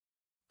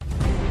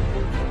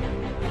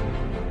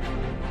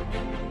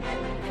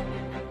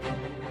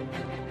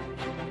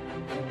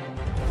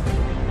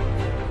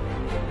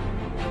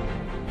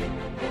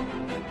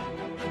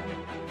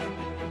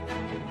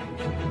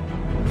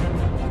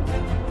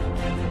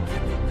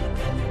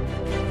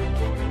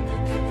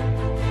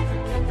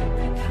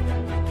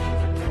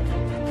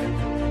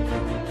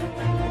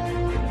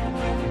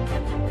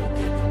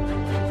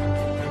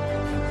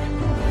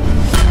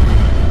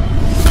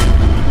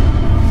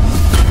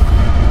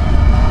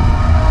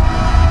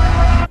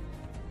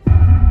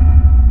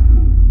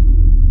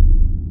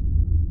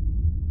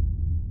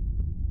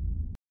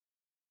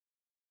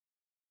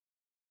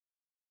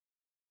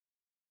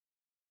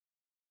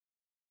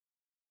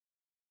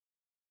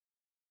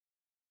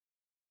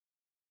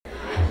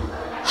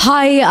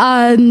Hi,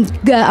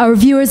 our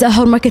viewers at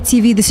Hormarka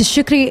TV. This is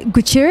Shukri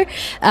Guchir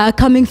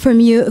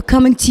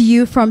coming to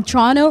you from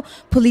Toronto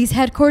Police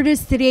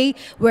Headquarters. Today,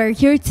 we're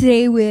here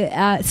today with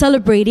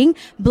celebrating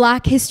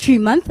Black History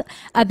Month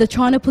at the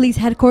Toronto Police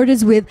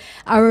Headquarters with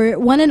our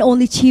one and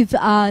only Chief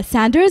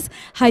Saunders.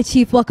 Hi,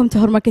 Chief. Welcome to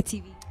Hormarka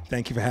TV.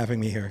 Thank you for having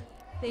me here.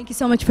 Thank you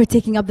so much for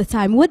taking up the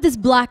time. What does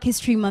Black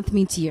History Month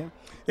mean to you?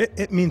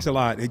 It means a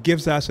lot. It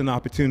gives us an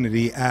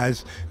opportunity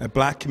as a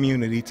Black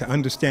community to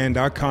understand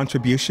our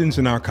contributions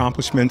and our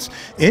accomplishments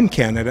in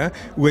Canada,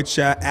 which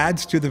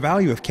adds to the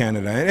value of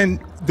Canada. And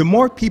the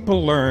more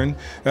people learn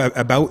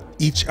about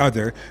each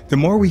other, the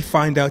more we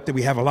find out that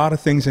we have a lot of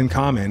things in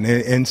common.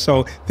 And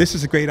so this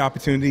is a great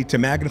opportunity to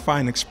magnify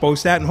and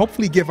expose that and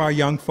hopefully give our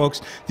young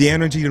folks the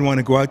energy to want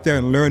to go out there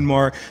and learn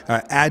more,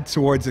 add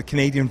towards the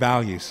Canadian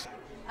values.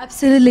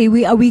 Absolutely,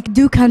 we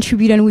do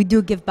contribute and we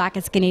do give back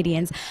as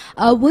Canadians.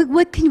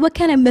 What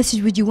kind of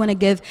message would you want to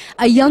give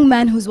a young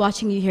man who's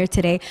watching you here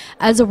today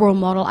as a role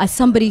model, as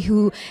somebody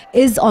who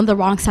is on the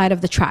wrong side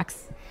of the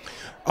tracks?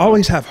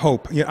 Always have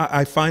hope. You know,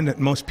 I find that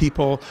most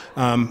people,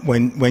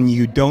 when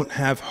you don't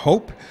have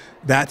hope,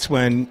 that's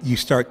when you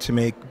start to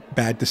make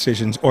bad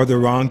decisions or the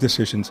wrong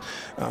decisions.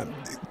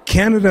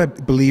 Canada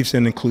believes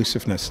in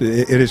inclusiveness.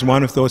 It is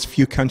one of those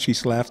few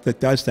countries left that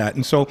does that.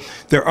 And so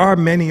there are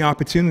many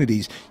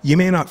opportunities. You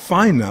may not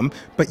find them,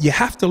 but you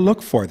have to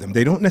look for them.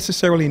 They don't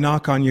necessarily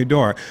knock on your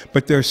door,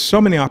 but there's so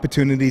many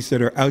opportunities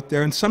that are out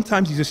there. And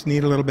sometimes you just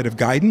need a little bit of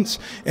guidance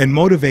and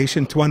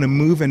motivation to want to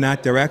move in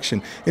that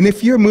direction. And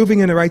if you're moving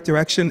in the right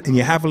direction and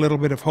you have a little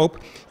bit of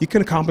hope, you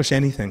can accomplish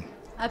anything.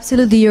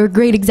 Absolutely, you're a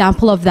great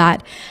example of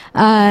that,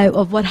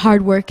 of what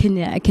hard work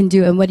can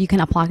do and what you can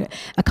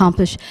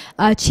accomplish.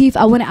 Chief,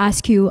 I want to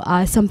ask you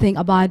something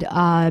about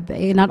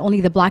not only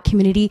the Black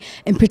community,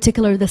 in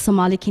particular the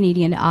Somali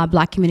Canadian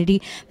Black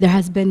community. There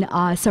has been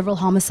several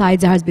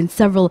homicides, there has been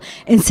several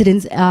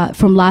incidents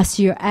from last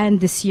year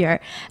and this year,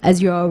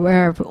 as you're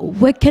aware of.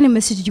 What kind of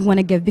message do you want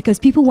to give? Because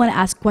people want to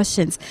ask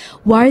questions.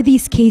 Why are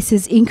these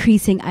cases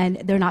increasing and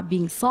they're not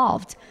being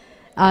solved?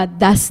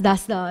 That's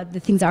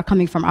the things that are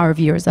coming from our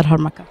viewers at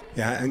Hormarka.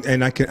 Yeah,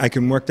 and I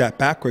can work that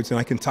backwards, and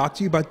I can talk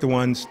to you about the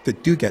ones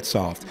that do get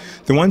solved.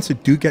 The ones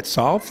that do get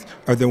solved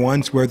are the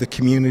ones where the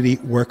community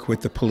work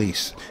with the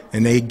police,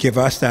 and they give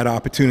us that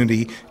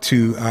opportunity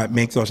to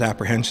make those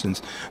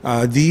apprehensions.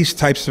 These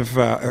types of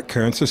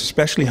occurrences,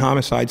 especially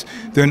homicides,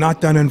 they're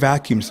not done in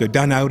vacuums. They're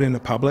done out in the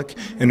public,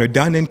 and they're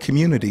done in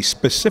communities,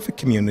 specific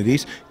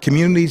communities,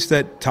 communities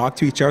that talk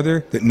to each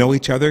other, that know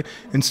each other.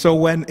 And so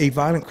when a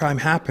violent crime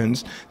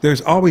happens,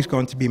 there's always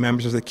going to be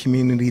members of the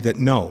community that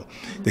know.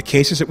 The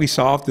cases that we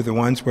solved are the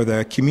ones where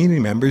the community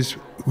members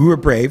who are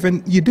brave,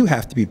 and you do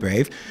have to be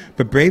brave,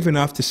 but brave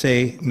enough to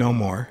say no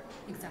more.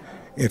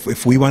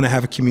 If we want to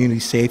have a community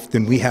safe,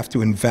 then we have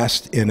to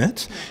invest in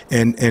it,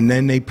 and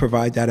then they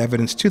provide that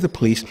evidence to the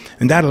police,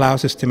 and that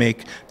allows us to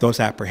make those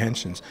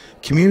apprehensions.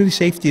 Community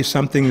safety is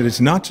something that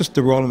is not just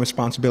the role and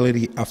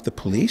responsibility of the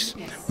police.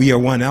 Yes. We are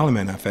one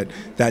element of it.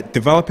 That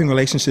developing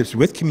relationships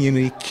with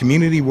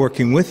community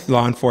working with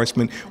law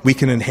enforcement, we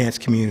can enhance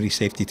community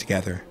safety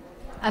together.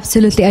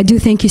 Absolutely. I do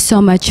thank you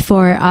so much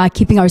for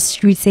keeping our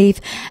streets safe.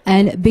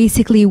 And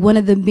basically, one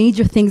of the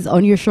major things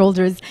on your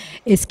shoulders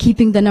is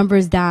keeping the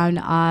numbers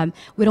down.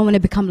 We don't want to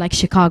become like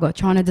Chicago.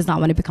 Toronto does not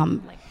want to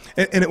become like...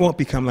 And it won't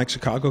become like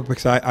Chicago,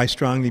 because I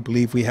strongly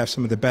believe we have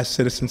some of the best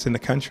citizens in the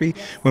country.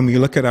 When we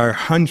look at our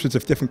hundreds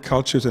of different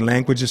cultures and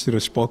languages that are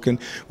spoken,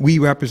 we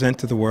represent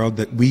to the world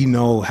that we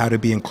know how to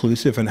be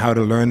inclusive and how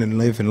to learn and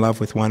live and love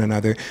with one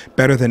another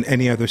better than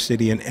any other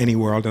city in any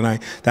world. And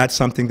that's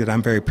something that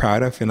I'm very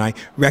proud of, and I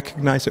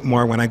recognize it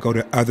more when I go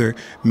to other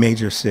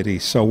major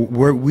cities. So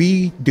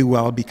we do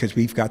well because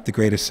we've got the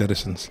greatest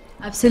citizens.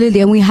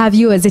 Absolutely, and we have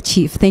you as a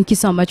chief. Thank you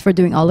so much for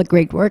doing all the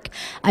great work.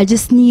 I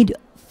just need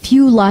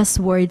few last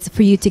words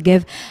for you to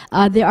give.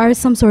 There are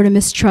some sort of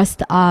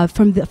mistrust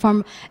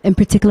from in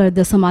particular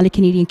the Somali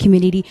Canadian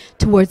community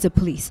towards the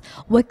police.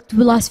 What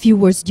last few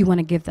words do you want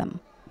to give them?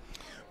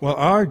 Well,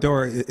 our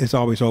door is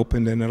always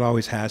open, and it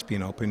always has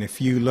been open.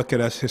 If you look at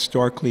us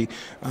historically,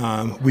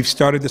 we've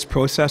started this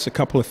process a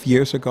couple of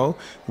years ago.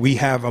 We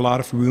have a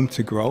lot of room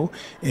to grow,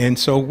 and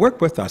so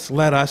work with us.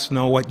 Let us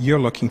know what you're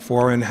looking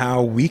for and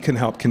how we can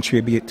help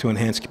contribute to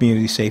enhance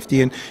community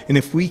safety. And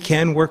if we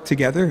can work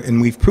together, and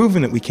we've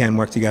proven that we can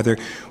work together,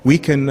 we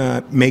can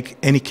make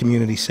any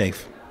community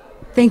safe.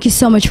 Thank you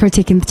so much for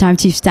taking the time,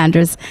 Chief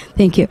Saunders.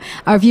 Thank you.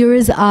 Our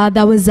viewers,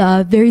 that was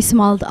a very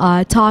small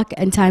talk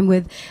and time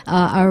with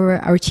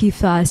our Chief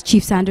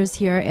Saunders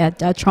here at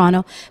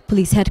Toronto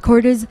Police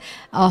Headquarters.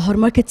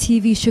 Hormarka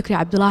TV, Shukri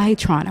Abdullahi,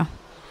 Toronto.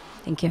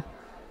 Thank you.